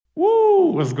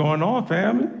What's going on,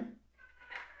 family?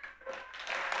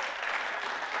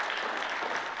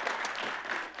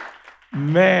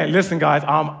 Man, listen, guys,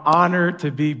 I'm honored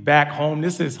to be back home.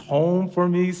 This is home for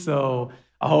me, so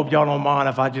I hope y'all don't mind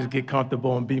if I just get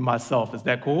comfortable and be myself. Is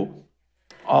that cool?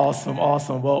 Awesome,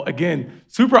 awesome. Well, again,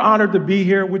 super honored to be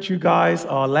here with you guys.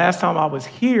 Last time I was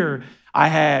here, I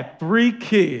had 3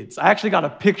 kids. I actually got a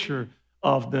picture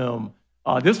of them.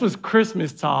 This was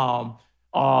Christmas time.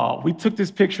 We took this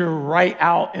picture right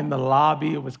out in the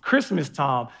lobby. It was Christmas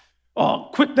time.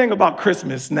 Quick thing about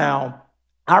Christmas. Now,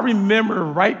 I remember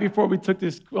right before we took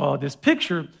this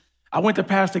picture, I went to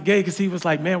Pastor Gay because he was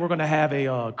like, man, we're going to have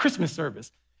a Christmas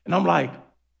service. And I'm like,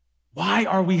 why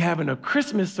are we having a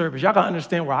Christmas service? Y'all got to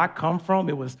understand where I come from.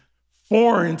 It was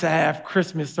foreign to have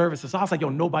Christmas services. So I was like, yo,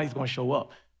 nobody's going to show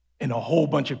up. And a whole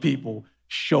bunch of people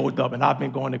showed up. And I've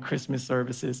been going to Christmas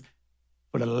services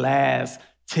for the last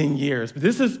 10 years. But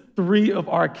this is 3 of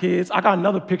our kids. I got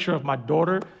another picture of my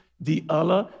daughter,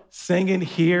 Deella, singing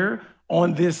here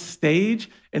on this stage.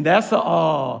 And that's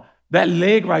that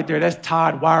leg right there. That's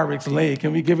Todd Wyrick's leg.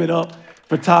 Can we give it up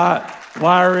for Todd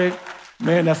Wyrick?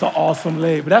 Man, that's an awesome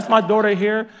leg. But that's my daughter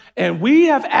here. And we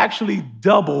have actually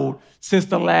doubled since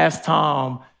the last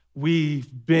time we've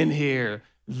been here.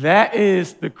 That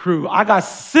is the crew. I got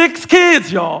 6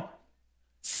 kids, y'all.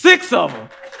 6 of them.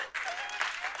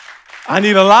 I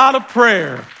need a lot of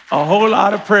prayer, a whole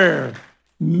lot of prayer.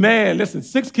 Man, listen,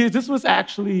 6 kids. This was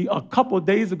actually a couple of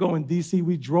days ago in D.C.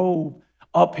 We drove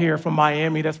up here from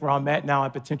Miami. That's where I'm at now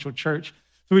at Potential Church.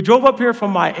 So we drove up here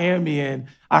from Miami, and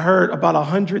I heard about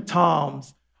 100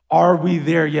 times, are we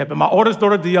there yet? But my oldest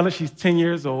daughter, Deella, she's 10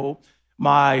 years old.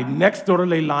 My next daughter,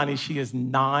 Leilani, she is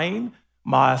 9.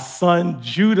 My son,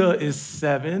 Judah, is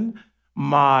 7.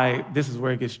 This is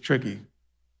where it gets tricky.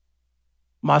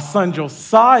 My son,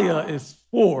 Josiah, is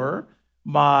 4.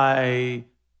 My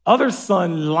other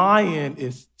son, Lion,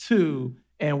 is 2.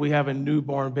 And we have a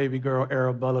newborn baby girl,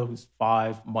 Arabella, who's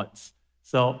 5 months.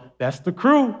 So that's the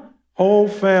crew. Whole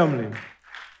family.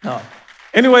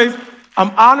 Anyways,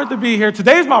 I'm honored to be here.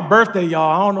 Today's my birthday,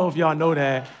 y'all. I don't know if y'all know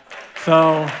that.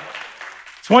 So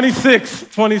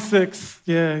 26.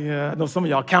 Yeah. I know some of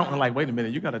y'all counting like, wait a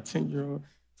minute, you got a 10-year-old.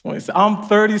 26. I'm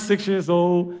 36 years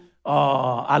old.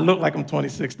 I look like I'm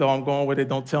 26, though. I'm going with it.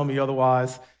 Don't tell me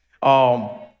otherwise.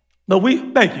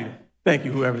 Thank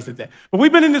you, whoever said that. But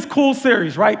we've been in this cool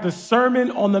series, right? The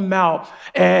Sermon on the Mount.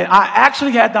 And I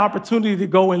actually had the opportunity to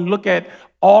go and look at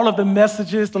all of the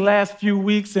messages the last few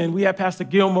weeks. And we had Pastor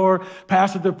Gilmore,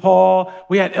 Pastor DePaul.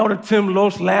 We had Elder Tim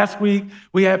Loach last week.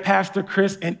 We had Pastor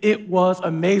Chris. And it was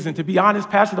amazing. To be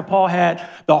honest, Pastor DePaul had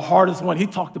the hardest one. He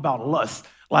talked about lust.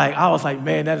 Like, I was like,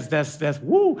 man, that's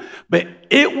woo. But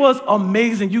it was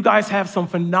amazing. You guys have some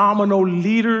phenomenal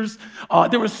leaders.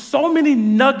 There were so many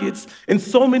nuggets and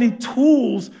so many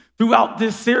tools throughout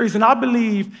this series. And I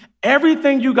believe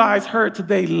everything you guys heard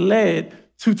today led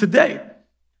to today.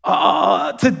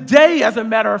 Today, as a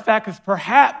matter of fact, is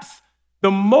perhaps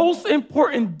the most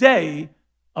important day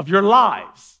of your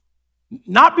lives.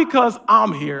 Not because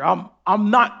I'm here. I'm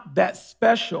not that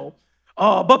special.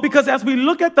 But because as we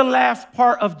look at the last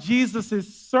part of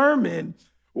Jesus' sermon,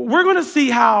 we're going to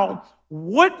see how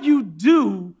what you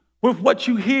do with what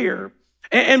you hear,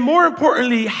 and more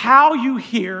importantly, how you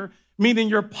hear, meaning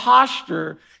your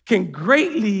posture, can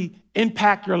greatly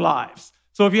impact your lives.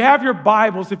 So if you have your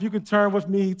Bibles, if you could turn with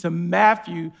me to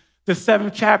Matthew, the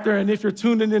 7th chapter, and if you're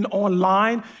tuning in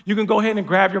online, you can go ahead and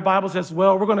grab your Bibles as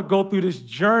well. We're going to go through this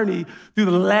journey through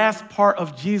the last part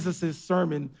of Jesus'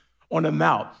 Sermon on the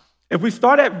Mount. If we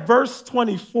start at verse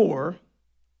 24,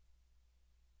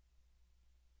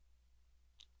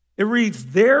 it reads,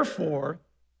 therefore,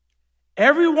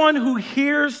 everyone who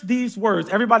hears these words,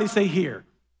 everybody say hear.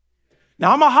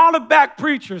 Now, I'm a holler back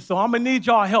preacher, so I'm going to need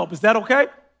y'all help. Is that okay?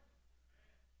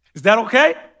 Is that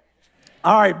okay?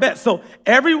 All right, bet. So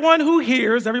everyone who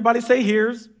hears, everybody say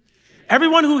hears.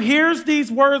 Everyone who hears these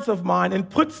words of mine and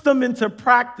puts them into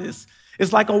practice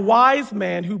is like a wise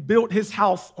man who built his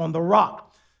house on the rock.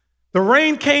 The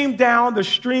rain came down, the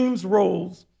streams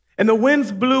rose, and the winds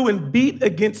blew and beat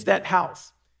against that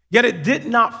house. Yet it did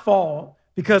not fall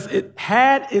because it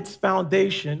had its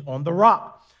foundation on the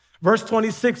rock. Verse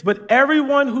 26, but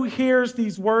everyone who hears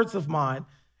these words of mine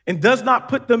and does not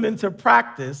put them into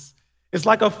practice is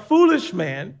like a foolish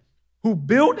man who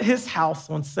built his house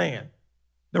on sand.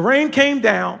 The rain came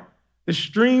down, the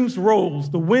streams rose,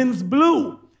 the winds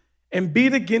blew and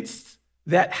beat against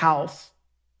that house,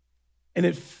 and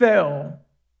it fell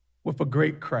with a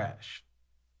great crash.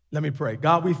 Let me pray.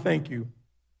 God, we thank you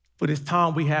for this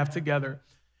time we have together.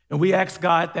 And we ask,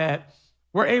 God, that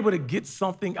we're able to get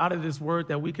something out of this word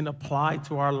that we can apply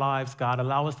to our lives, God.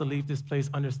 Allow us to leave this place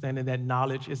understanding that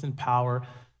knowledge isn't power,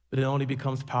 but it only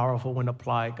becomes powerful when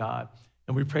applied, God.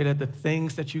 And we pray that the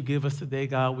things that you give us today,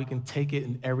 God, we can take it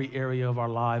in every area of our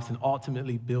lives and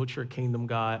ultimately build your kingdom,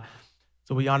 God.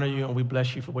 So we honor you and we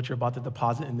bless you for what you're about to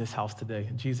deposit in this house today.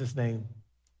 In Jesus' name,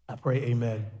 I pray,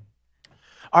 amen.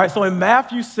 All right, so in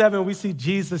Matthew 7, we see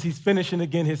Jesus, he's finishing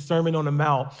again his Sermon on the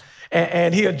Mount,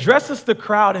 and he addresses the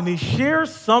crowd and he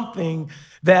shares something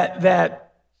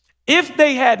that if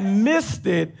they had missed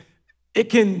it, it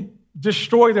can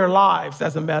destroy their lives,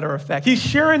 as a matter of fact. He's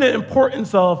sharing the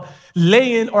importance of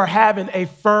laying or having a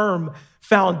firm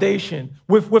foundation.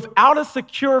 Without a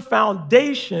secure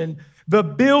foundation,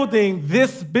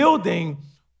 this building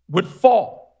would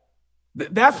fall.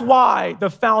 That's why the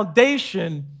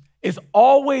foundation is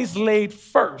always laid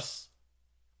first.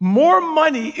 More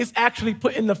money is actually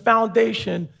put in the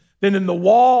foundation than in the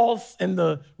walls and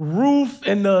the roof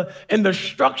and the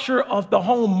structure of the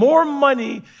home. More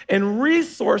money and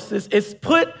resources is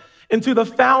put into the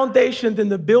foundation than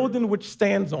the building which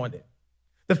stands on it.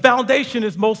 The foundation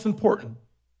is most important.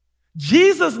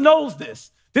 Jesus knows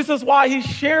this. This is why he's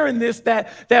sharing this,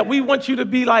 that we want you to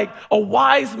be like a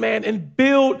wise man and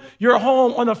build your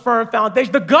home on a firm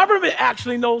foundation. The government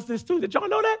actually knows this too. Did y'all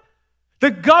know that? The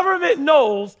government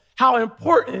knows how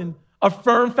important a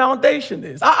firm foundation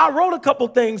is. I wrote a couple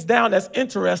things down that's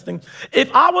interesting.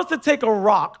 If I was to take a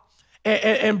rock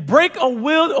and break a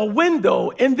window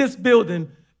in this building,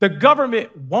 the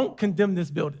government won't condemn this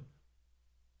building.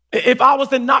 If I was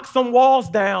to knock some walls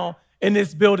down in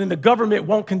this building, the government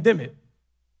won't condemn it.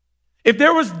 If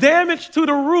there was damage to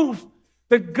the roof,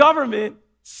 the government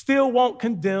still won't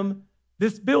condemn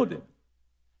this building.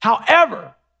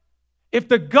 However, if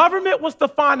the government was to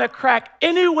find a crack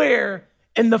anywhere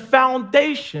in the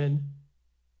foundation,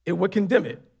 it would condemn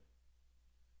it.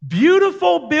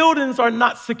 Beautiful buildings are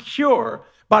not secure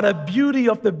by the beauty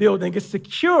of the building. It's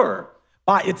secure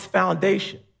by its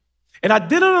foundation. And I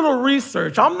did a little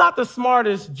research. I'm not the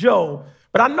smartest Joe,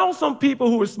 but I know some people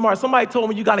who are smart. Somebody told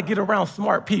me you got to get around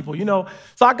smart people, you know.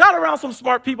 So I got around some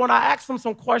smart people and I asked them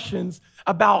some questions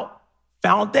about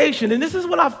foundation. And this is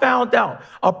what I found out.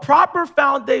 A proper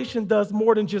foundation does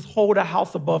more than just hold a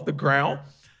house above the ground.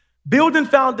 Building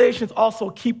foundations also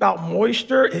keep out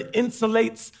moisture. It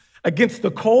insulates against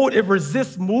the cold. It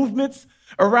resists movements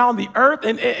around the earth.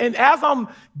 And as I'm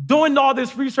doing all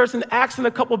this research and asking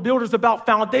a couple builders about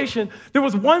foundation, there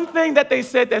was one thing that they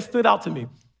said that stood out to me.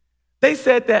 They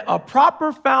said that a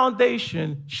proper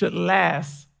foundation should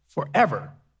last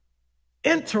forever.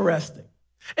 Interesting.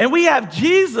 And we have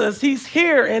Jesus, he's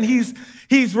here and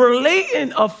he's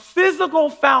relating a physical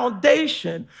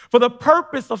foundation for the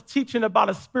purpose of teaching about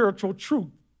a spiritual truth.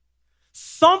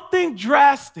 Something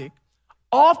drastic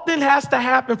often has to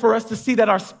happen for us to see that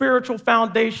our spiritual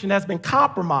foundation has been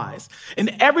compromised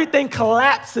and everything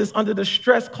collapses under the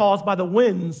stress caused by the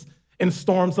winds and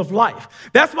storms of life.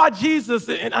 That's why Jesus,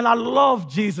 and I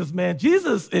love Jesus, man.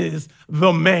 Jesus is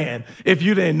the man, if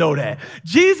you didn't know that.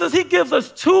 Jesus, he gives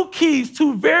us two keys,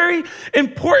 two very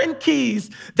important keys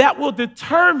that will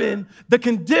determine the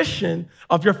condition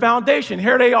of your foundation.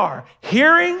 Here they are,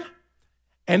 hearing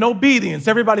and obedience.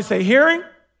 Everybody say hearing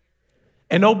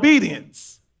and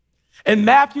obedience. In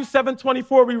Matthew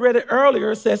 7:24, we read it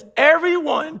earlier, it says,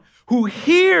 everyone who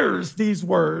hears these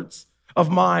words of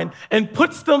mine and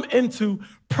puts them into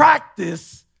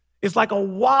practice is like a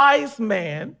wise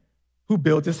man who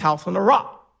built his house on a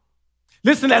rock.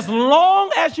 Listen, as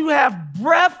long as you have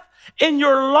breath in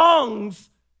your lungs,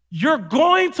 you're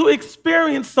going to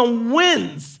experience some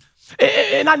winds.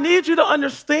 And I need you to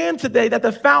understand today that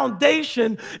the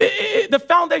foundation,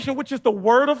 which is the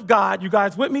word of God, you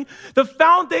guys with me? The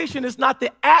foundation is not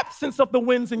the absence of the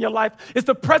winds in your life. It's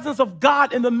the presence of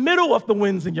God in the middle of the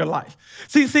winds in your life.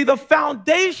 See, the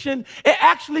foundation, it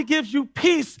actually gives you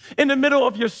peace in the middle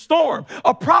of your storm.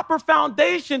 A proper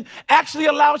foundation actually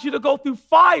allows you to go through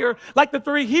fire like the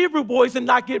 3 Hebrew boys and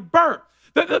not get burnt.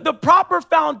 The proper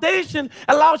foundation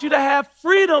allows you to have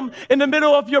freedom in the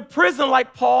middle of your prison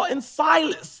like Paul and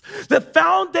Silas. The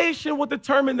foundation will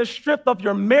determine the strength of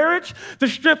your marriage, the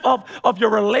strength of your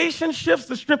relationships,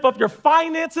 the strength of your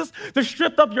finances, the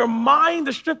strength of your mind,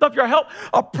 the strength of your health.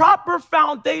 A proper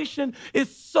foundation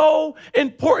is so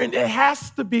important. It has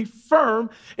to be firm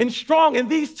and strong. And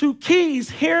these two keys,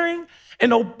 hearing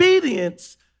and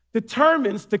obedience,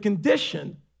 determines the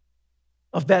condition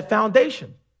of that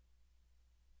foundation.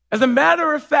 As a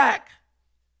matter of fact,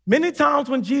 many times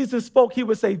when Jesus spoke, he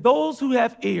would say, those who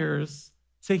have ears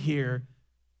to hear,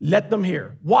 let them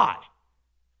hear. Why?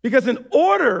 Because in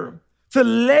order to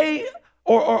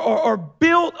or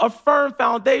build a firm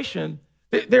foundation,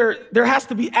 there has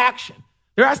to be action.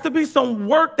 There has to be some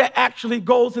work that actually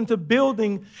goes into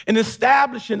building and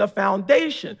establishing a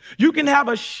foundation. You can have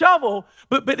a shovel,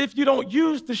 but if you don't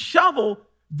use the shovel,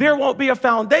 there won't be a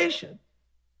foundation.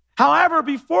 However,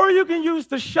 before you can use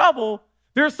the shovel,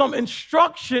 there's some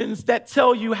instructions that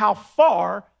tell you how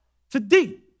far to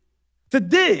dig.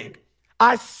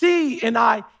 I see and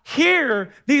I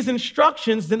hear these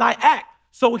instructions, then I act.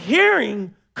 So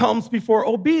hearing comes before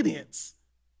obedience.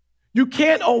 You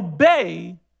can't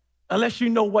obey unless you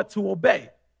know what to obey.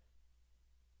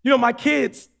 You know, my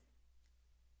kids,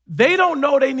 they don't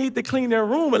know they need to clean their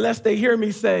room unless they hear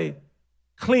me say,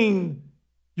 clean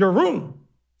your room.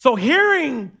 So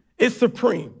hearing is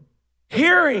supreme.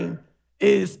 Hearing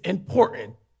is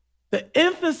important. The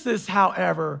emphasis,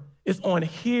 however, is on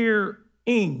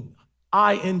hearing,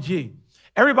 I-N-G.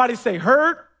 Everybody say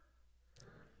heard.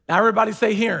 Now everybody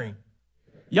say hearing.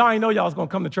 Y'all ain't know y'all was gonna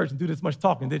come to church and do this much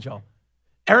talking, did y'all?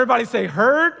 Everybody say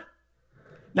heard.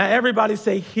 Now everybody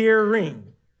say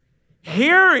hearing.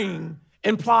 Hearing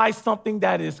implies something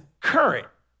that is current.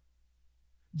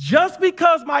 Just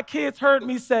because my kids heard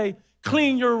me say,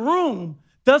 clean your room,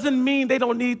 doesn't mean they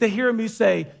don't need to hear me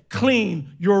say,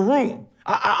 clean your room.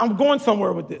 I'm going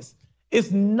somewhere with this.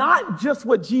 It's not just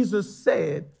what Jesus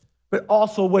said, but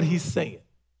also what he's saying.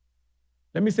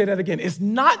 Let me say that again. It's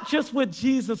not just what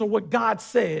Jesus or what God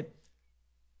said,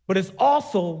 but it's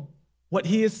also what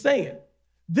he is saying.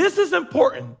 This is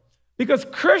important because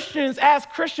Christians, as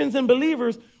Christians and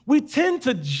believers, we tend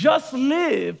to just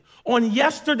live on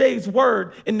yesterday's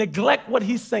word and neglect what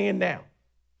he's saying now.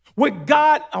 What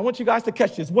God, I want you guys to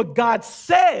catch this. What God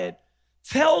said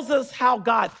tells us how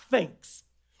God thinks.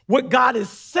 What God is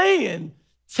saying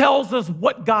tells us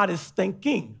what God is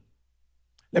thinking.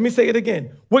 Let me say it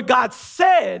again. What God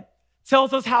said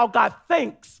tells us how God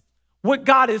thinks. What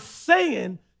God is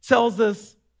saying tells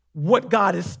us what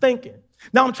God is thinking.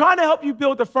 Now, I'm trying to help you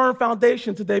build a firm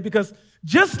foundation today because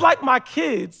just like my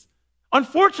kids,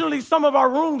 unfortunately, some of our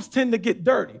rooms tend to get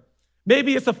dirty.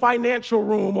 Maybe it's a financial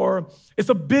room or it's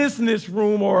a business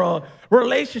room or a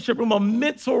relationship room, a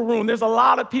mental room. There's a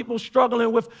lot of people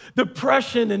struggling with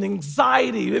depression and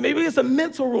anxiety. Maybe it's a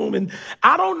mental room. And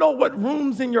I don't know what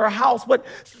rooms in your house, what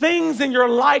things in your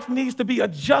life needs to be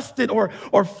adjusted or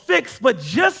fixed. But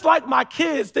just like my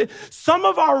kids, some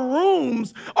of our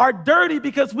rooms are dirty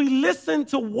because we listened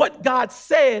to what God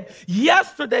said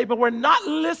yesterday, but we're not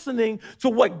listening to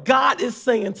what God is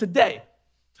saying today.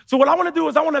 So what I want to do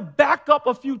is I want to back up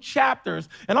a few chapters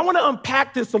and I want to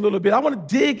unpack this a little bit. I want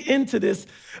to dig into this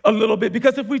a little bit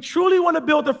because if we truly want to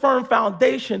build a firm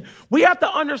foundation, we have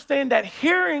to understand that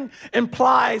hearing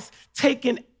implies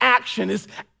taking action. It's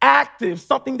active,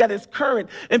 something that is current.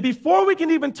 And before we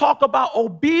can even talk about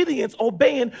obedience,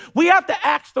 obeying, we have to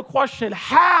ask the question,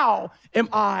 how am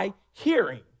I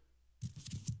hearing?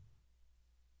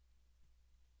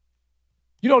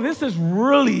 You know, this is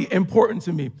really important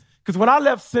to me. Because when I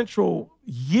left Central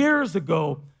years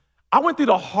ago, I went through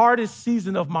the hardest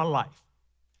season of my life.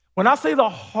 When I say the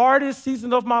hardest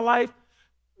season of my life,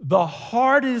 the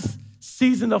hardest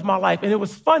season of my life. And it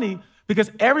was funny because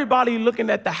everybody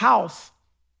looking at the house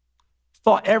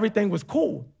thought everything was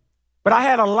cool. But I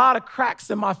had a lot of cracks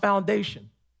in my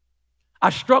foundation. I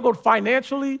struggled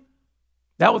financially.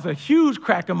 That was a huge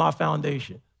crack in my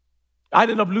foundation. I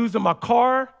ended up losing my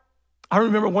car. I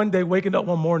remember one day waking up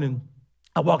one morning,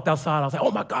 I walked outside. I was like,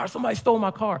 oh, my God, somebody stole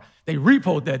my car. They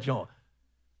repoed that joint.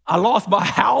 I lost my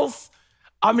house.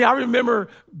 I mean, I remember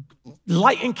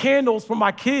lighting candles for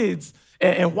my kids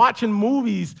and watching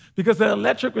movies because the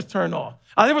electric was turned off.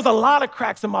 There was a lot of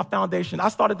cracks in my foundation. I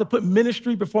started to put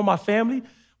ministry before my family,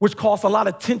 which caused a lot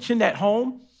of tension at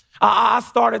home. I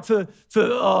started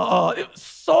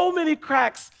so many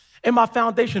cracks in my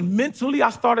foundation. Mentally,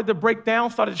 I started to break down,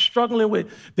 started struggling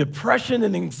with depression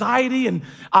and anxiety. And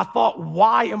I thought,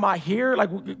 why am I here?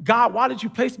 Like, God, why did you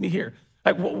place me here?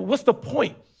 Like, what's the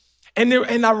point? And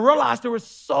I realized there were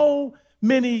so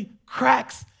many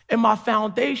cracks in my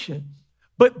foundation.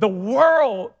 But the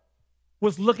world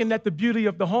was looking at the beauty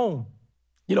of the home.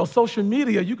 You know, social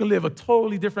media, you can live a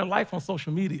totally different life on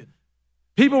social media.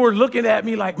 People were looking at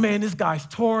me like, man, this guy's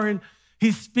touring.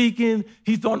 He's speaking,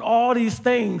 he's doing all these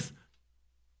things.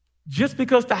 Just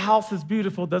because the house is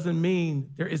beautiful doesn't mean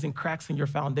there isn't cracks in your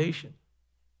foundation.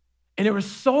 And there were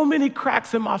so many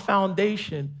cracks in my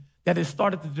foundation that it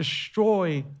started to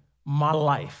destroy my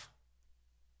life.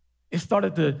 It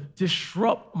started to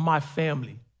disrupt my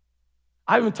family.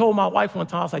 I even told my wife one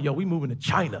time, I was like, yo, we moving to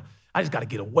China. I just got to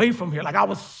get away from here. Like, I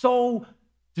was so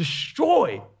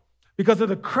destroyed because of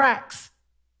the cracks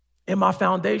in my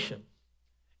foundation.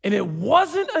 And it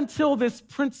wasn't until this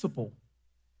principle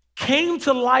came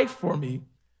to life for me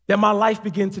that my life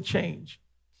began to change.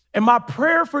 And my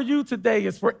prayer for you today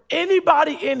is for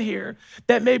anybody in here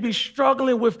that may be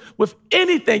struggling with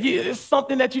anything. It's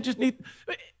something that you just need.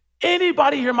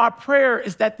 Anybody here, my prayer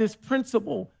is that this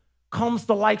principle comes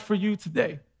to life for you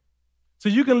today so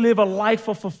you can live a life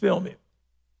of fulfillment.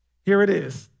 Here it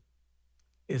is.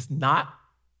 It's not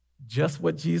just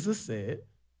what Jesus said,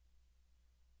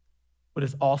 but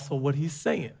it's also what he's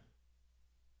saying.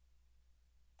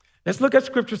 Let's look at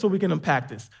scripture so we can unpack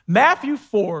this. Matthew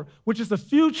 4, which is a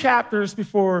few chapters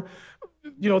before,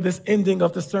 this ending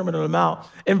of the Sermon on the Mount.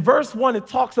 In verse 1, it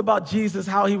talks about Jesus,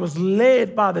 how he was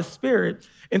led by the Spirit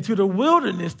into the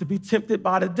wilderness to be tempted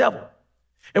by the devil.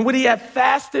 And when he had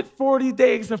fasted 40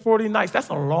 days and 40 nights, that's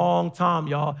a long time,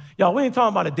 y'all. Y'all, we ain't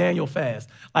talking about a Daniel fast.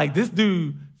 Like, this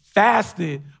dude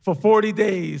fasted for 40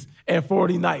 days and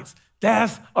 40 nights.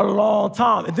 That's a long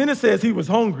time. And then it says he was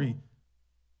hungry.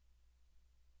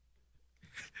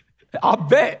 I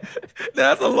bet.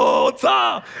 That's a long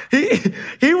time.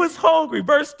 He was hungry.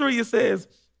 Verse 3, it says,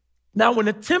 now when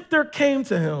the tempter came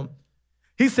to him,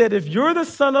 he said, if you're the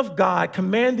Son of God,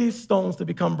 command these stones to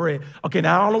become bread. Okay,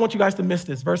 now I don't want you guys to miss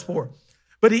this. Verse 4.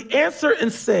 But he answered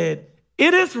and said,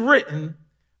 it is written,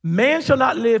 man shall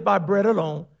not live by bread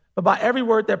alone, but by every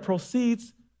word that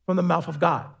proceeds from the mouth of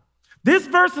God. This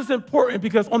verse is important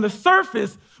because on the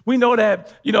surface, we know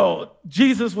that,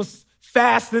 Jesus was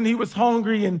fasting, he was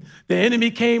hungry, and the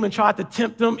enemy came and tried to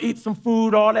tempt him, eat some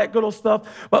food, all that good old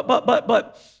stuff.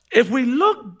 But if we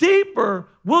look deeper,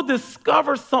 we'll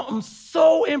discover something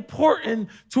so important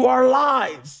to our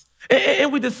lives.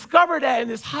 And we discover that, and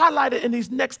it's highlighted in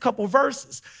these next couple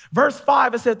verses. Verse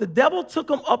 5, it says, the devil took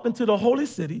him up into the holy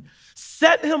city,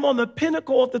 set him on the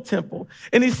pinnacle of the temple,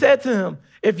 and he said to him,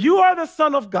 if you are the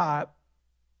Son of God,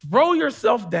 throw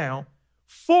yourself down,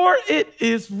 for it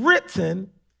is written,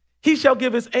 he shall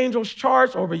give his angels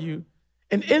charge over you,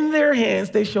 and in their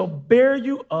hands they shall bear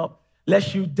you up,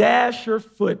 lest you dash your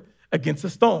foot against a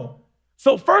stone.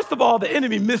 So first of all, the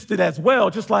enemy missed it as well,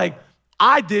 just like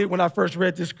I did when I first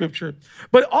read this scripture.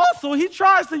 But also, he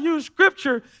tries to use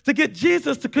scripture to get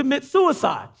Jesus to commit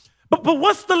suicide. But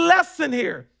what's the lesson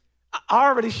here? I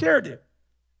already shared it.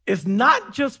 It's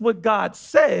not just what God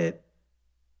said,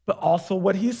 but also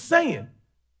what he's saying.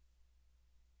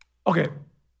 Okay.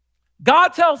 God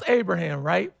tells Abraham,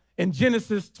 right, in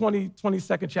Genesis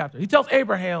 22nd chapter, he tells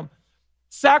Abraham,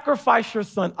 sacrifice your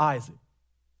son Isaac.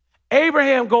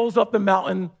 Abraham goes up the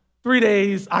mountain 3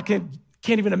 days. I can't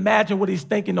even imagine what he's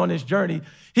thinking on his journey.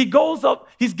 He goes up,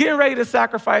 he's getting ready to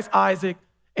sacrifice Isaac,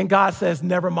 and God says,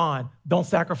 never mind, don't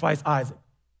sacrifice Isaac.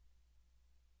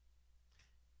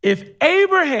 If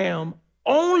Abraham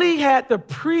only had the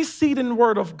preceding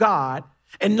word of God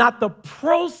and not the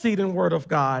proceeding word of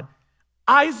God,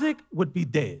 Isaac would be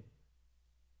dead.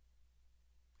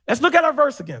 Let's look at our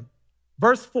verse again.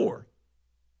 Verse 4.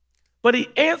 But he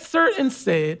answered and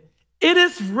said, it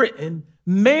is written,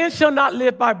 man shall not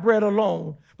live by bread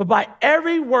alone, but by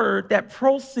every word that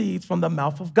proceeds from the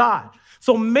mouth of God.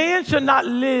 So man should not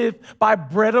live by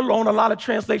bread alone. A lot of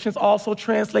translations also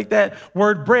translate that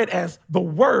word bread as the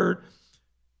word,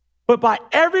 but by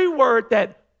every word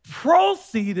that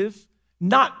proceedeth,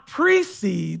 not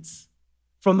precedes,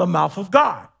 from the mouth of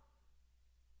God.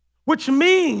 Which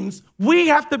means we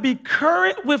have to be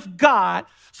current with God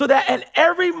so that at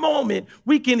every moment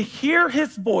we can hear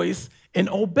his voice and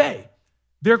obey.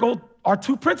 There go our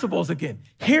two principles again,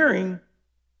 hearing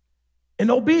and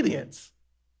obedience.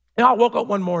 And I woke up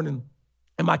one morning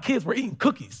and my kids were eating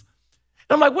cookies.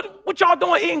 And I'm like, what y'all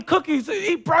doing eating cookies?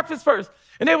 Eat breakfast first.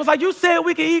 And they was like, you said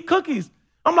we could eat cookies.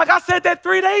 I'm like, I said that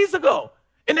 3 days ago.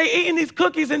 And they eating these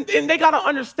cookies, and they got to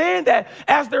understand that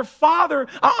as their father,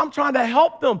 I'm trying to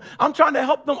help them. I'm trying to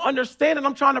help them understand, and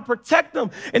I'm trying to protect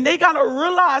them. And they got to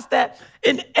realize that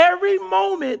in every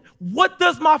moment, what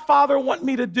does my father want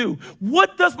me to do?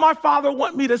 What does my father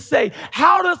want me to say?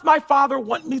 How does my father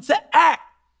want me to act?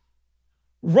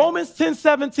 Romans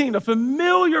 10:17, a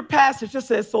familiar passage, just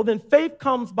says, so then faith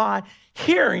comes by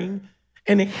hearing,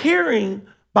 and hearing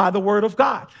by the word of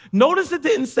God. Notice it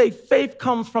didn't say faith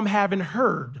comes from having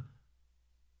heard.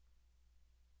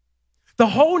 The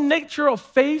whole nature of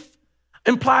faith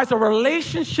implies a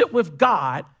relationship with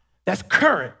God that's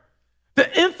current.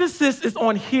 The emphasis is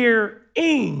on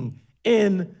hearing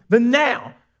in the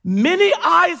now. Many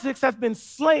Isaacs have been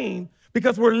slain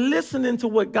because we're listening to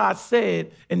what God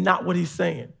said and not what he's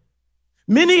saying.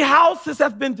 Many houses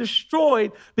have been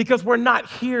destroyed because we're not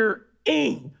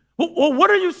hearing Well, what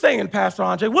are you saying, Pastor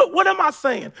Andre? What am I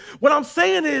saying? What I'm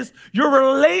saying is your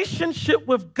relationship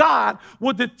with God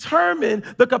will determine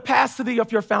the capacity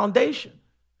of your foundation.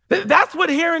 That's what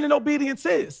hearing and obedience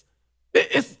is.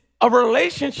 It's a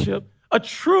relationship, a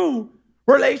true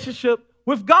relationship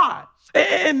with God.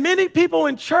 And many people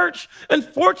in church,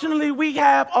 unfortunately, we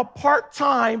have a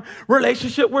part-time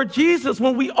relationship where Jesus,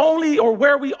 where we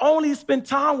only spend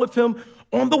time with him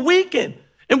on the weekend.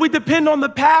 And we depend on the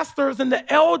pastors and the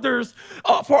elders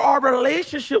for our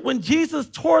relationship when Jesus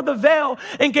tore the veil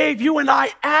and gave you and I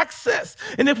access.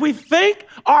 And if we think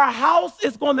our house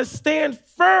is going to stand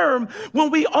firm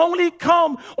when we only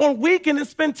come on weekend and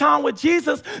spend time with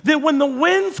Jesus, then when the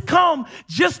winds come,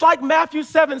 just like Matthew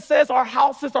 7 says, our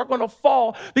houses are going to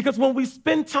fall, because when we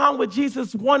spend time with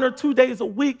Jesus 1 or 2 days a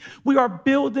week, we are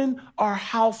building our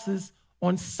houses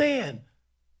on sand.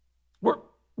 We're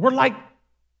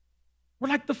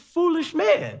like the foolish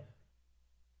man.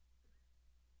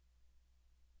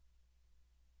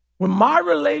 When my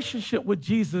relationship with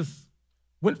Jesus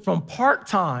went from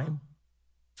part-time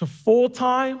to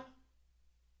full-time,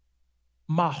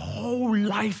 my whole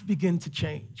life began to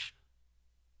change.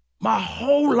 My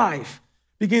whole life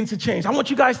began to change. I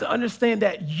want you guys to understand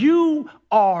that you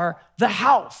are the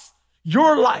house.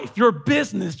 Your life, your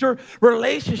business, your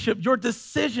relationship, your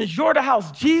decisions, you're the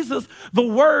house. Jesus, the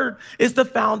word, is the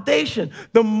foundation.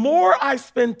 The more I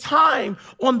spend time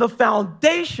on the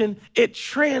foundation, it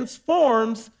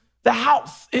transforms the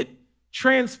house. It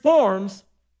transforms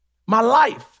my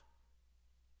life.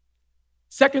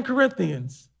 2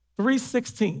 Corinthians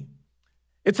 3:16,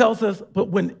 it tells us, but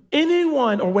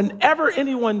whenever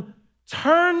anyone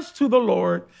turns to the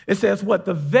Lord, it says what?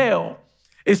 The veil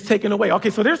is taken away. Okay,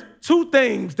 so there's two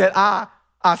things that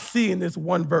I see in this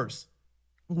one verse.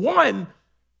 One,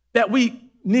 that we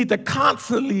need to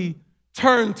constantly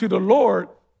turn to the Lord.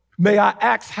 May I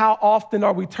ask, how often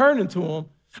are we turning to him?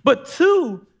 But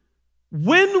two,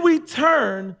 when we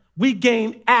turn, we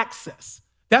gain access.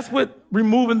 That's what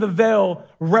removing the veil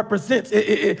represents.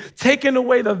 Taking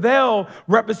away the veil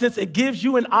represents, it gives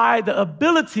you and I the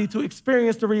ability to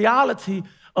experience the reality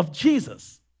of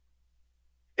Jesus.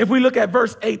 If we look at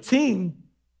verse 18,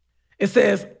 it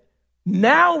says,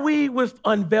 now we with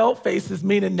unveiled faces,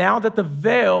 meaning now that the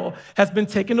veil has been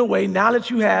taken away, now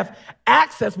that you have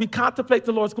access, we contemplate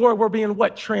the Lord's glory. We're being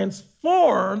what?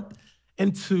 Transformed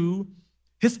into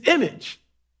his image.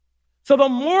 So the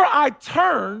more I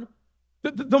turn,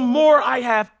 the more I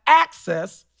have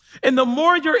access, and the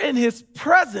more you're in his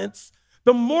presence,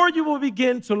 the more you will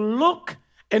begin to look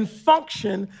and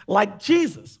function like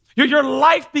Jesus. Your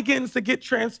life begins to get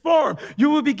transformed. You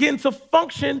will begin to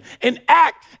function and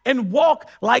act and walk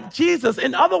like Jesus.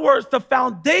 In other words, the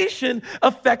foundation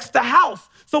affects the house.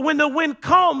 So when the wind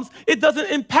comes, it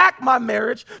doesn't impact my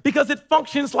marriage because it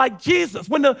functions like Jesus.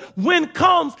 When the wind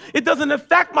comes, it doesn't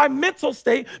affect my mental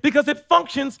state because it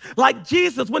functions like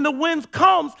Jesus. When the wind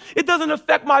comes, it doesn't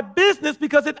affect my business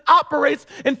because it operates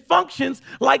and functions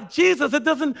like Jesus. It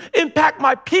doesn't impact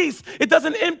my peace. It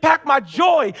doesn't impact my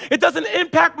joy. It doesn't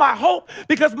impact my hope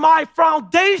because my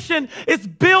foundation is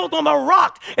built on a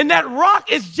rock, and that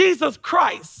rock is Jesus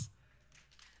Christ.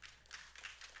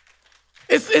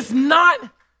 It's not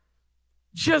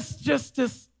just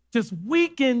this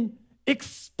weekend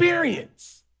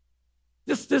experience,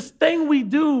 this thing we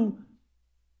do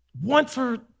once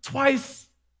or twice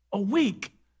a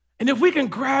week. And if we can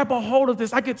grab a hold of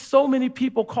this, I get so many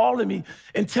people calling me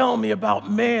and telling me about,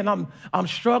 man, I'm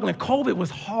struggling. COVID was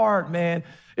hard, man.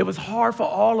 It was hard for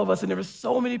all of us, and there were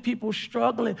so many people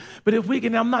struggling. But if we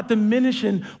can, I'm not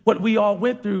diminishing what we all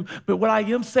went through, but what I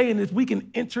am saying is we can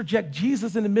interject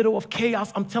Jesus in the middle of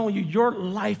chaos. I'm telling you, your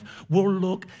life will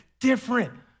look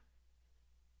different.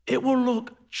 It will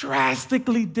look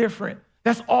drastically different.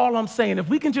 That's all I'm saying. If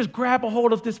we can just grab a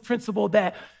hold of this principle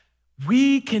that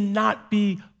we cannot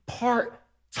be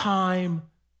part-time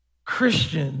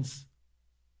Christians,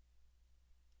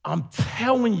 I'm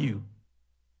telling you,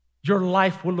 your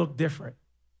life will look different.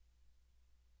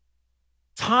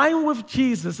 Time with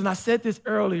Jesus, and I said this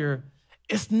earlier,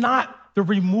 it's not the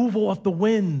removal of the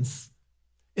winds.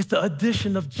 It's the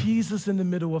addition of Jesus in the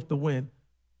middle of the wind.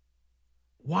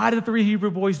 Why the 3 Hebrew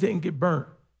boys didn't get burnt?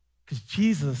 Because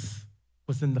Jesus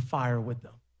was in the fire with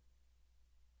them.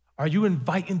 Are you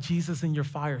inviting Jesus in your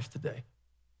fires today?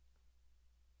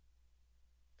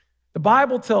 The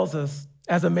Bible tells us,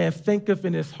 as a man thinketh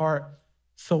in his heart,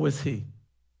 so is he.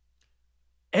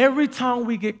 Every time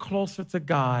we get closer to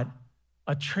God,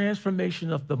 a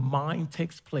transformation of the mind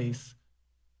takes place,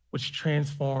 which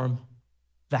transforms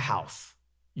the house,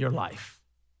 your life,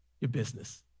 your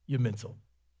business, your mental,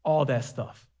 all that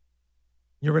stuff.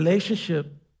 Your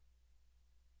relationship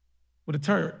will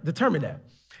determine that.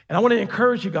 And I want to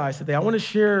encourage you guys today. I want to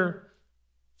share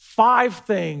 5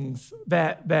 things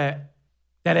that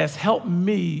has helped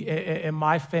me and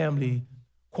my family,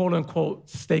 quote unquote,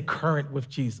 stay current with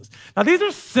Jesus. Now, these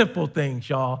are simple things,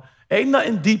 y'all. Ain't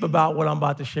nothing deep about what I'm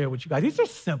about to share with you guys. These are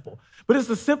simple, but it's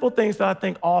the simple things that I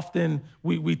think often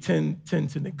we tend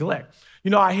to neglect.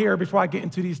 You know, I hear, before I get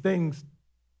into these things,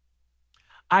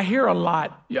 I hear a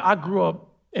lot. I grew up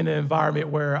in an environment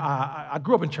where I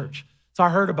grew up in church. So I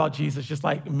heard about Jesus just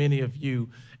like many of you.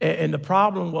 And the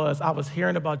problem was I was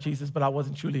hearing about Jesus, but I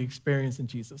wasn't truly experiencing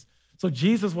Jesus. So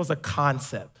Jesus was a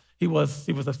concept. He was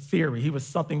a theory. He was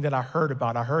something that I heard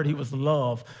about. I heard he was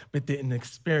love, but didn't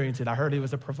experience it. I heard he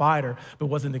was a provider, but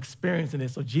wasn't experiencing it.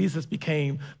 So Jesus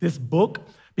this book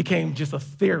became just a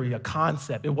theory, a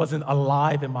concept. It wasn't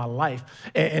alive in my life.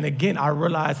 And again, I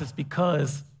realized it's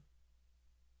because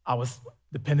I was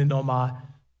dependent on my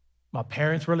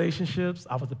parents' relationships,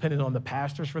 I was dependent on the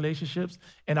pastor's relationships,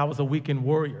 and I was a weekend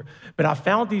warrior. But I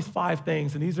found these 5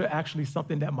 things, and these are actually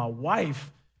something that my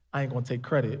wife, I ain't gonna take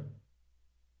credit,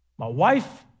 my wife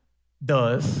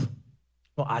does.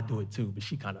 Well, I do it too, but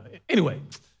she kind of, anyway,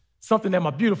 something that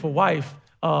my beautiful wife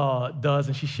does,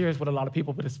 and she shares with a lot of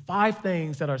people, but it's 5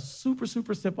 things that are super,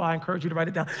 super simple. I encourage you to write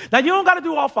it down. Now, you don't gotta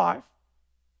do all 5.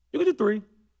 You can do 3.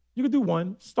 You can do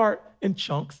 1, start in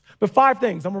chunks. But 5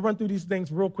 things, I'm gonna run through these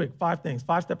things real quick. 5 things,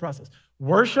 5-step process.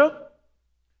 Worship,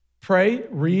 pray,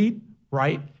 read,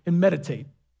 write, and meditate.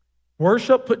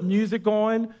 Worship, put music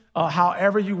on.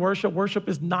 However you worship, worship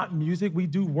is not music. We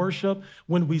do worship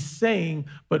when we sing,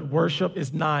 but worship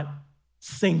is not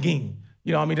singing.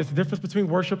 You know, I mean, there's a difference between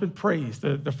worship and praise.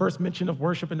 The first mention of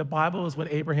worship in the Bible is when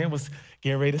Abraham was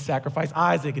getting ready to sacrifice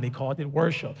Isaac, and he called it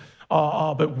worship.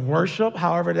 But worship,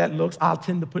 however that looks, I'll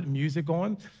tend to put music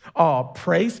on.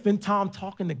 Pray, spend time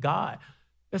talking to God.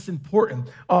 That's important.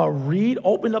 Read,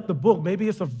 open up the book. Maybe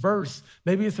it's a verse.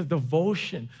 Maybe it's a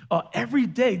devotion. Every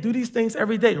day, do these things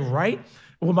every day, right?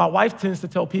 What my wife tends to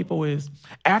tell people is,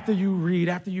 after you read,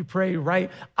 after you pray,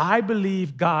 write, I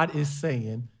believe God is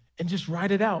saying, and just write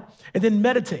it out. And then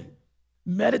meditate.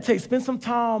 Meditate. Spend some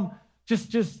time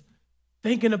just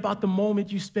thinking about the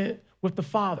moment you spent with the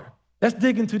Father. Let's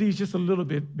dig into these just a little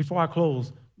bit before I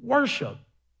close. Worship.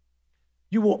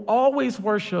 You will always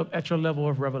worship at your level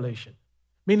of revelation,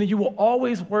 meaning you will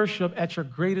always worship at your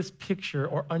greatest picture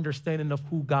or understanding of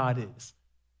who God is.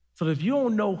 So if you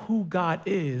don't know who God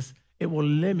is, it will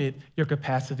limit your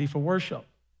capacity for worship.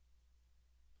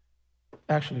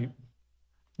 Actually,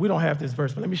 we don't have this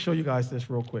verse, but let me show you guys this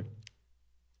real quick.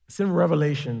 It's in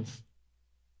Revelations,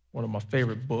 one of my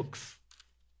favorite books.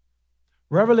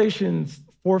 Revelations,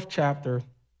 4th chapter,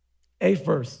 8th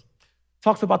verse,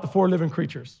 talks about the 4 living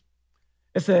creatures.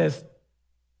 It says,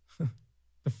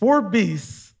 the 4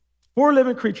 beasts, 4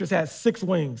 living creatures had 6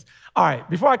 wings. All right,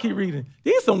 before I keep reading,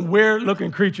 these are some weird-looking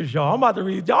creatures, y'all. I'm about to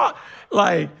read, y'all,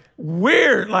 like,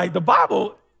 weird. Like, the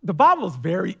Bible is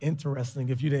very interesting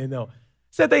if you didn't know.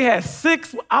 It said they had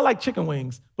 6, I like chicken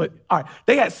wings, but all right,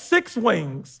 they had 6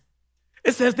 wings.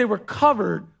 It says they were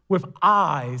covered with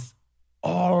eyes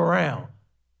all around.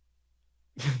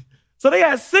 So they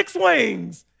had 6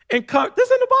 wings and covered, this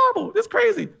is in the Bible, this is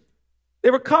crazy.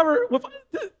 They were covered with,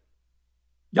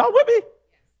 y'all with me?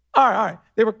 All right.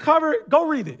 They were covered, go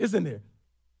read it, it's in there.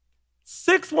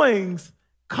 6 wings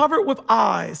covered with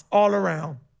eyes all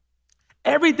around.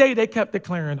 Every day they kept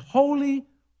declaring, holy,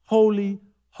 holy,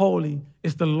 holy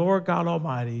is the Lord God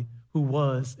Almighty who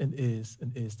was and is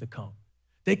to come.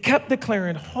 They kept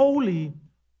declaring, holy,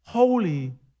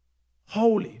 holy,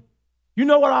 holy. You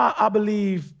know what I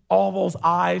believe all those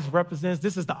eyes represents?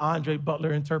 This is the Andre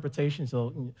Butler interpretation.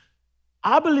 So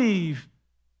I believe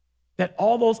that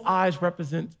all those eyes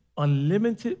represent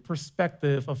unlimited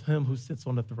perspective of him who sits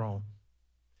on the throne.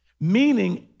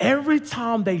 Meaning every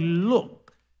time they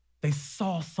looked, they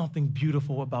saw something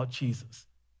beautiful about Jesus.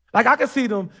 Like I can see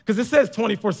them, because it says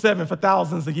 24/7 for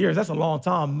thousands of years. That's a long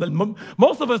time.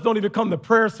 Most of us don't even come to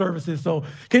prayer services. So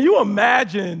can you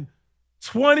imagine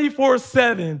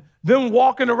 24/7 them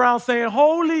walking around saying,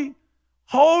 holy,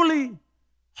 holy,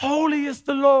 holy is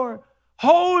the Lord,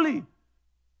 holy.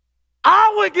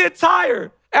 I would get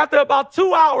tired after about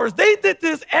 2 hours. They did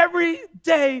this every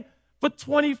day for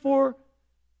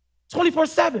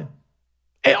 24/7.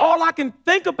 And all I can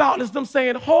think about is them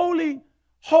saying, holy,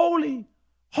 holy,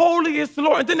 holy is the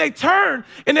Lord. And then they turn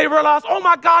and they realize, oh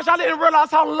my gosh, I didn't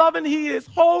realize how loving he is.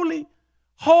 Holy,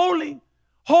 holy,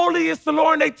 holy is the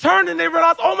Lord. And they turn and they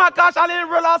realize, oh my gosh, I didn't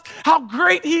realize how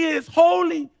great he is.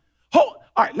 Holy. All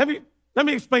right, let me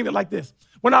explain it like this.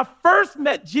 When I first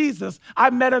met Jesus, I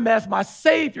met him as my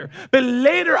Savior. But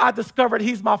later I discovered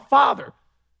he's my Father.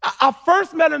 I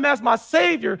first met him as my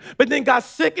Savior, but then got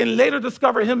sick and later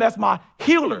discovered him as my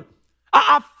healer.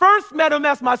 I first met him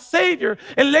as my Savior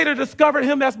and later discovered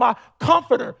him as my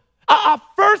comforter. I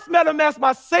first met him as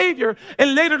my Savior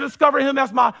and later discovered him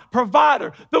as my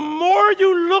provider. The more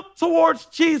you look towards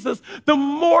Jesus, the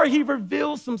more he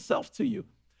reveals himself to you.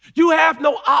 You have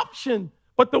no option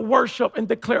but to worship and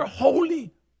declare,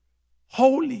 holy,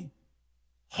 holy,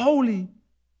 holy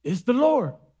is the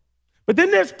Lord. But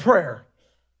then there's prayer.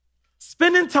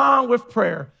 Spending time with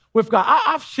prayer with God.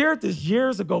 I've shared this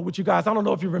years ago with you guys. I don't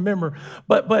know if you remember,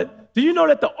 but do you know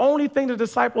that the only thing the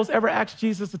disciples ever asked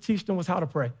Jesus to teach them was how to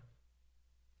pray?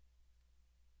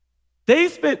 They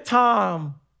spent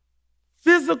time,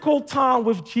 physical time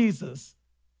with Jesus,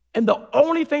 and the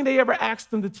only thing they ever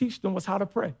asked him to teach them was how to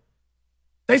pray.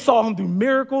 They saw him do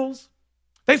miracles.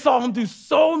 They saw him do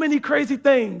so many crazy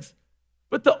things,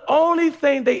 but the only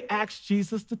thing they asked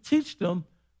Jesus to teach them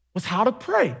was how to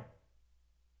pray.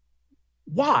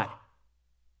 Why?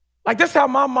 Like, that's how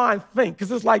my mind thinks,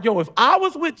 because it's like, yo, if I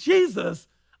was with Jesus,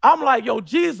 I'm like, yo,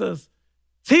 Jesus,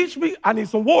 teach me, I need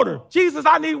some water. Jesus,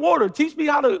 I need water. Teach me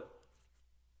how to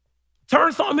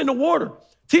turn something into water.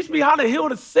 Teach me how to heal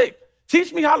the sick.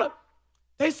 Teach me how to,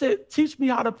 they said, teach me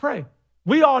how to pray.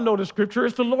 We all know the scripture.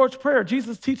 It's the Lord's Prayer.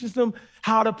 Jesus teaches them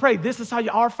how to pray. This is how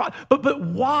you are. But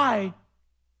why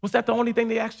was that the only thing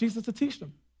they asked Jesus to teach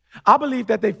them? I believe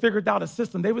that they figured out a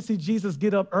system. They would see Jesus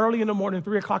get up early in the morning,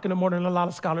 3 o'clock in the morning, a lot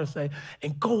of scholars say,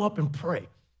 and go up and pray.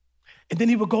 And then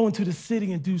he would go into the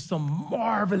city and do some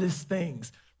marvelous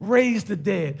things, raise the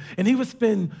dead. And he would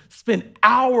spend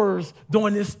hours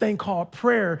doing this thing called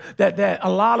prayer that a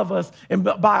lot of us, and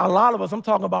by a lot of us, I'm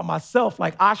talking about myself,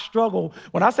 like I struggle.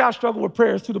 When I say I struggle with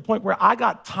prayer, it's to the point where I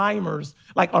got timers,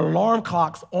 like alarm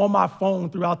clocks on my phone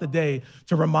throughout the day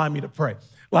to remind me to pray.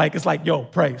 Like, it's like, yo,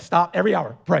 pray, stop every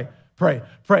hour, pray, pray,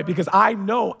 pray. Because I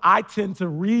know I tend to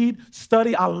read,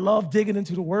 study. I love digging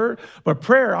into the word. But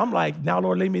prayer, I'm like, now,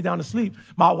 Lord, lay me down to sleep.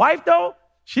 My wife, though,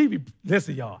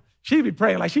 listen, y'all, she be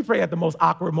praying. Like, she pray at the most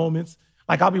awkward moments.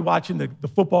 Like, I'll be watching the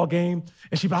football game,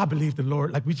 and she be, I believe the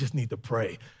Lord, like, we just need to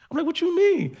pray. I'm like, what you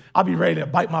mean? I'll be ready to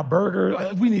bite my burger.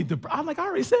 Like, we need to pray. I'm like, I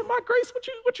already said my grace.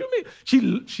 What you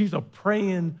mean? She's a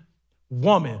praying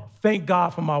woman. Thank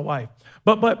God for my wife.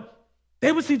 But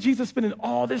they would see Jesus spending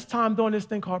all this time doing this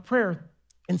thing called prayer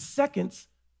in seconds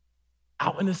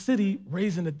out in the city,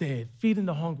 raising the dead, feeding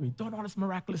the hungry, doing all these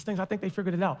miraculous things. I think they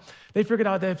figured it out. They figured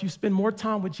out that if you spend more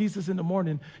time with Jesus in the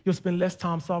morning, you'll spend less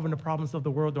time solving the problems of the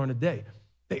world during the day.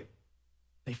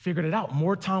 They figured it out.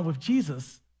 More time with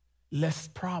Jesus, less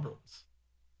problems.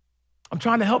 I'm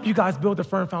trying to help you guys build a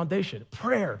firm foundation.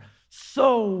 Prayer,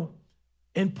 so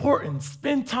important.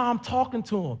 Spend time talking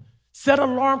to him. Set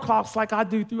alarm clocks like I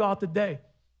do throughout the day.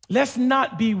 Let's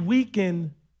not be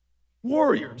weekend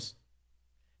warriors.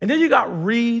 And then you got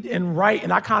read and write,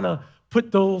 and I kind of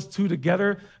put those two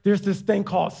together. There's this thing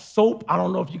called SOAP. I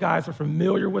don't know if you guys are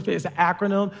familiar with it. It's an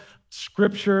acronym,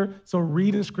 scripture. So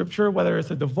reading scripture, whether it's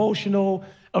a devotional,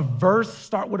 a verse,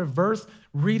 start with a verse,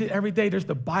 read it every day. There's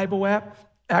the Bible app.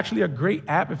 Actually, a great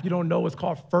app, if you don't know, it's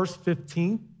called First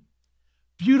 15.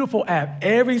 Beautiful app.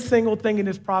 Every single thing in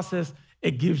this process,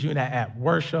 it gives you in that app.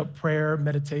 Worship, prayer,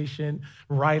 meditation,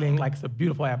 writing. Like, it's a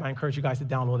beautiful app. I encourage you guys to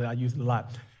download it. I use it a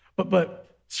lot. But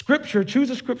scripture, choose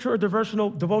a scripture or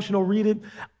devotional, read it.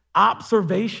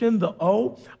 Observation, the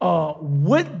O.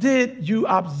 What did you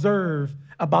observe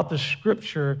about the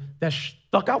scripture that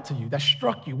stuck out to you, that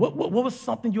struck you? What was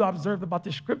something you observed about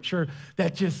the scripture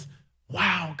that just,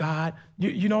 wow, God,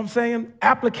 you know what I'm saying?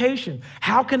 Application.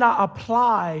 How can I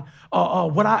apply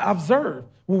what I observed?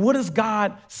 Well, what is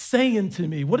God saying to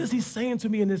me? What is he saying to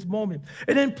me in this moment?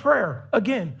 And then prayer.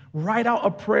 Again, write out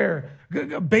a prayer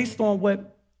based on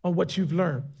what you've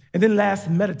learned. And then last,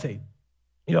 meditate.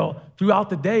 You know, throughout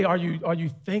the day, are you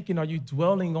thinking, are you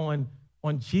dwelling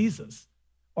on Jesus?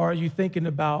 Or are you thinking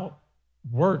about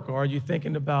work? Or are you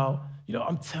thinking about,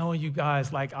 I'm telling you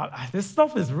guys, like, this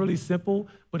stuff is really simple,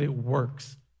 but it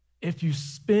works. If you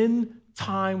spend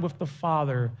time with the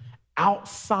Father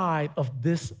outside of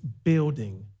this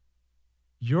building,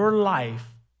 your life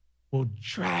will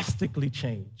drastically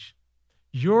change.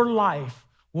 Your life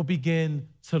will begin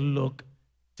to look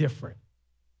different.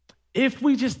 If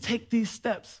we just take these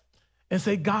steps and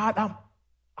say, God,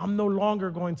 I'm no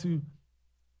longer going to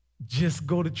just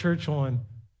go to church on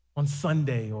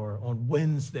Sunday or on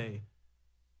Wednesday,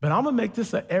 but I'm going to make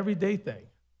this an everyday thing.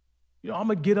 I'm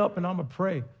going to get up and I'm going to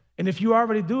pray. And if you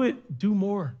already do it, do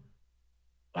more.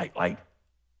 Like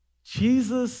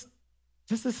Jesus,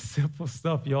 this is simple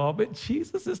stuff, y'all, but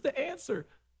Jesus is the answer.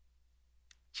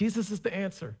 Jesus is the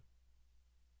answer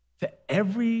to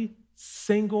every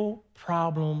single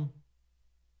problem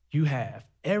you have,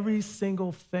 every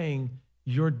single thing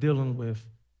you're dealing with,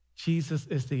 Jesus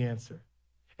is the answer.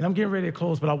 And I'm getting ready to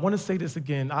close, but I want to say this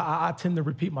again. I tend to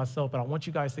repeat myself, but I want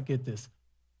you guys to get this.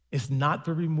 It's not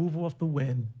the removal of the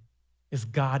wind. It's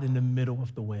God in the middle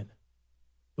of the wind.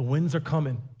 The winds are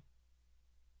coming.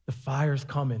 The fire's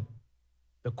coming.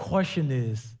 The question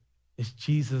is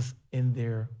Jesus in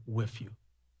there with you?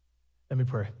 Let me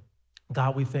pray.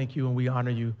 God, we thank you and we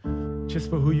honor you just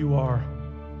for who you are.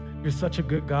 You're such a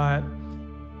good God.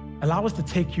 Allow us to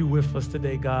take you with us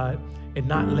today, God, and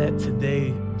not let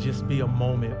today just be a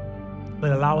moment,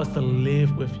 but allow us to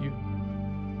live with you.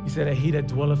 You said that he that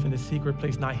dwelleth in the secret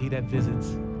place, not he that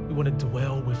visits. We want to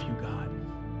dwell with you, God.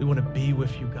 We want to be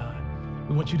with you, God.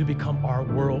 We want you to become our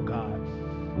world,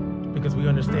 God, because we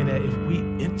understand that if we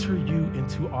enter you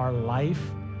into our life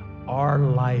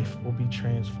will be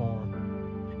transformed.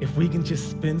 If we can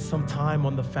just spend some time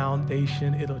on the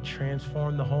foundation, it'll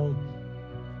transform the home.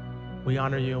 We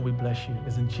honor you and we bless you.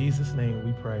 It's in Jesus' name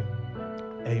we pray.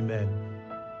 Amen.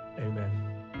 Amen.